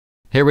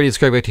Hey everybody, it's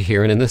Beckta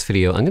here, and in this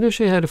video I'm going to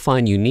show you how to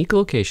find unique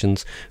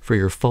locations for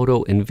your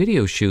photo and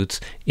video shoots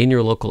in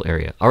your local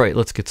area. Alright,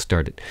 let's get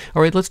started.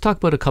 Alright, let's talk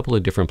about a couple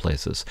of different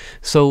places.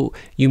 So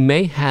you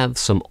may have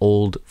some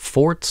old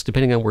forts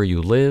depending on where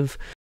you live.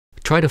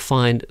 Try to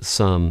find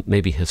some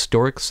maybe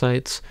historic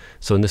sites.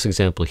 So in this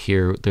example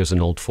here, there's an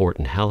old fort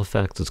in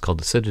Halifax. It's called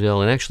the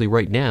Citadel, and actually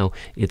right now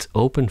it's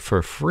open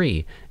for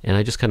free. And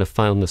I just kind of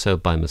found this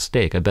out by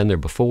mistake. I've been there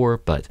before,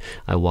 but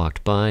I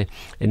walked by.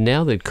 And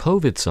now that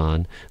COVID's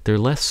on, they're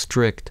less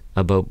strict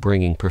about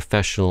bringing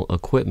professional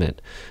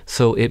equipment.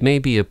 So it may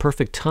be a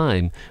perfect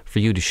time for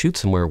you to shoot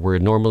somewhere where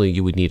normally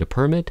you would need a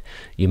permit.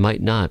 You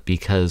might not,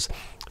 because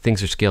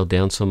things are scaled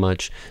down so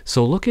much.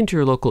 So look into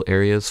your local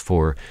areas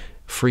for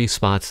free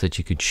spots that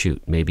you could shoot.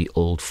 Maybe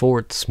old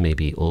forts,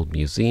 maybe old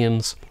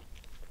museums.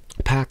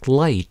 Pack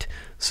light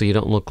so you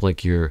don't look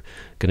like you're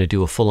going to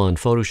do a full-on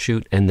photo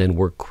shoot and then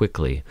work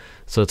quickly.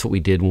 So that's what we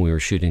did when we were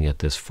shooting at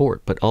this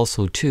fort. But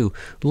also too,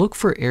 look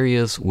for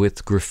areas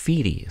with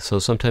graffiti. So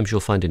sometimes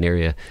you'll find an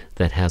area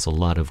that has a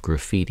lot of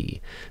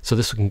graffiti. So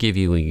this can give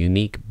you a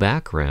unique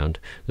background.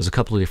 There's a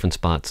couple of different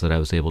spots that I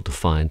was able to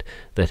find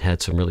that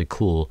had some really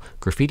cool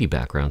graffiti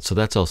backgrounds. So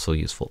that's also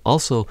useful.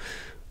 Also,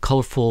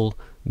 colorful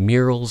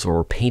murals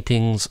or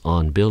paintings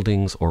on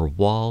buildings or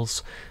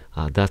walls.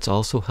 That's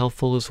also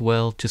helpful as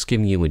well, just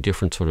giving you a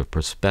different sort of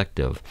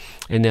perspective.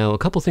 And now a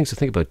couple things to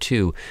think about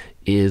too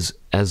is,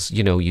 as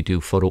you know, you do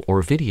photo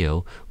or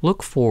video,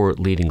 look for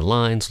leading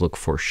lines, look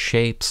for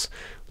shapes,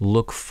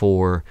 look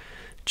for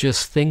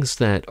just things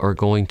that are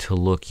going to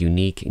look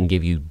unique and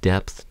give you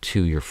depth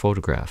to your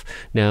photograph.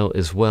 Now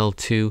as well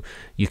too,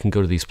 you can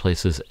go to these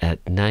places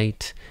at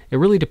night. It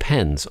really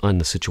depends on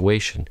the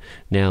situation.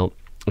 Now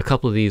a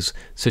couple of these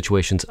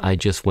situations I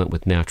just went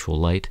with natural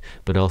light,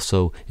 but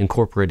also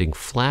incorporating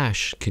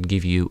flash could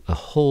give you a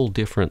whole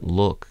different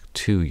look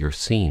to your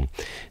scene.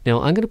 Now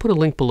I'm going to put a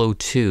link below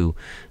too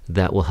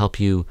that will help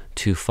you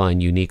to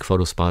find unique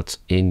photo spots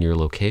in your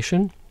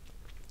location.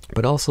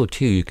 But also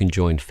too, you can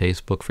join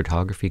Facebook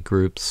photography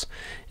groups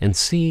and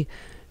see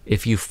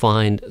if you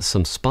find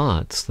some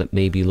spots that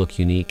maybe look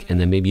unique, and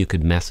then maybe you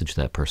could message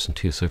that person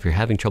too. So if you're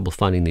having trouble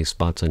finding these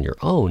spots on your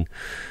own,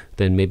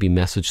 then maybe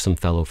message some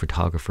fellow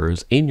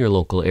photographers in your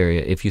local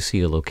area if you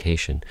see a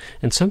location.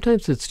 And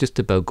sometimes it's just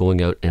about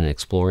going out and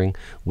exploring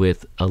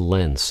with a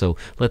lens. So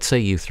let's say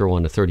you throw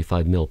on a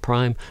 35mm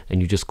prime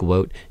and you just go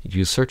out,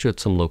 you search out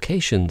some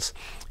locations,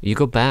 you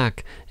go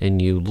back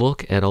and you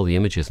look at all the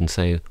images and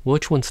say,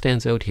 which one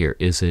stands out here?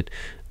 Is it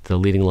the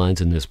leading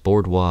lines in this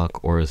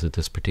boardwalk, or is it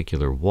this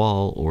particular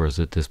wall, or is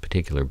it this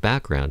particular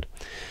background?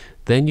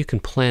 Then you can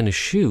plan a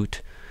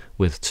shoot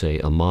with, say,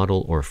 a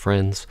model or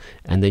friends,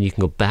 and then you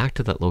can go back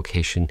to that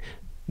location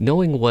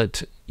knowing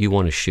what you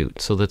want to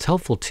shoot. So that's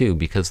helpful too,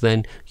 because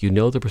then you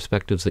know the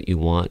perspectives that you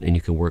want and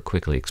you can work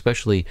quickly,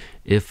 especially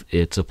if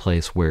it's a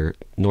place where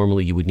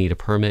normally you would need a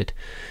permit.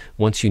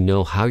 Once you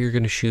know how you're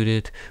going to shoot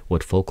it,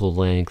 what focal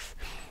length,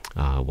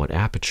 what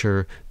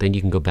aperture, then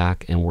you can go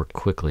back and work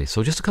quickly.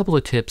 So just a couple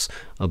of tips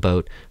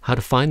about how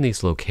to find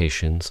these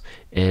locations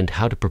and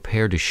how to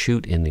prepare to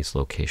shoot in these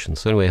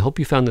locations. So anyway, I hope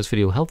you found this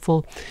video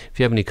helpful. If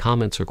you have any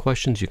comments or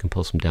questions, you can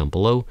post them down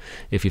below.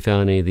 If you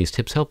found any of these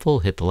tips helpful,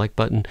 hit the like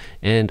button.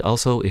 And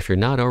also, if you're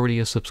not already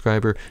a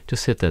subscriber,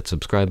 just hit that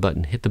subscribe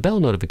button, hit the bell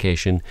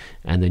notification,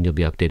 and then you'll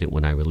be updated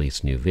when I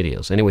release new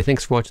videos. Anyway,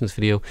 thanks for watching this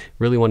video.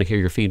 Really want to hear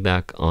your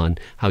feedback on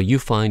how you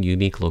find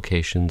unique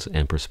locations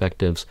and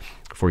perspectives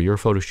for your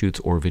photo shoots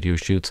or video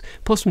shoots.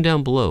 Post them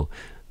down below.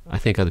 I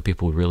think other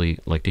people would really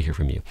like to hear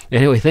from you.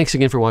 Anyway, thanks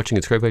again for watching.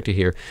 It's Beckta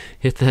here.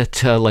 Hit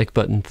that like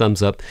button,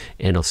 thumbs up,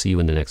 and I'll see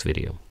you in the next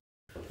video.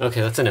 Okay,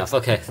 that's enough.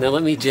 Okay, now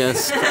let me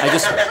just, I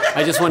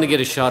just want to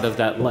get a shot of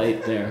that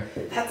light there.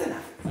 That's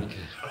enough. Okay.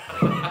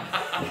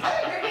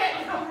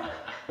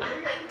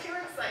 You're getting too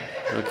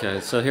excited. Okay,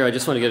 so here I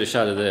just want to get a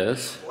shot of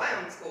this.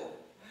 Clown school.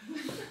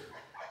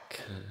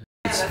 Okay.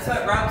 Yeah, that's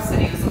what Rob said.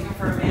 He was looking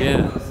for a man.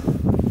 Yeah.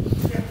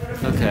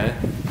 Pose. Okay.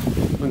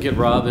 We can get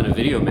Rob in a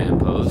video man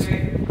pose.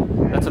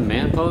 That's a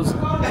man pose?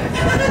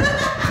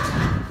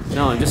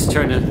 No, I'm just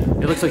trying to,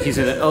 it looks like he's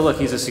in a, oh look,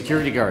 he's a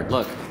security guard,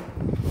 look.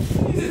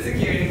 He's a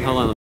security guard. Hold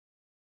on.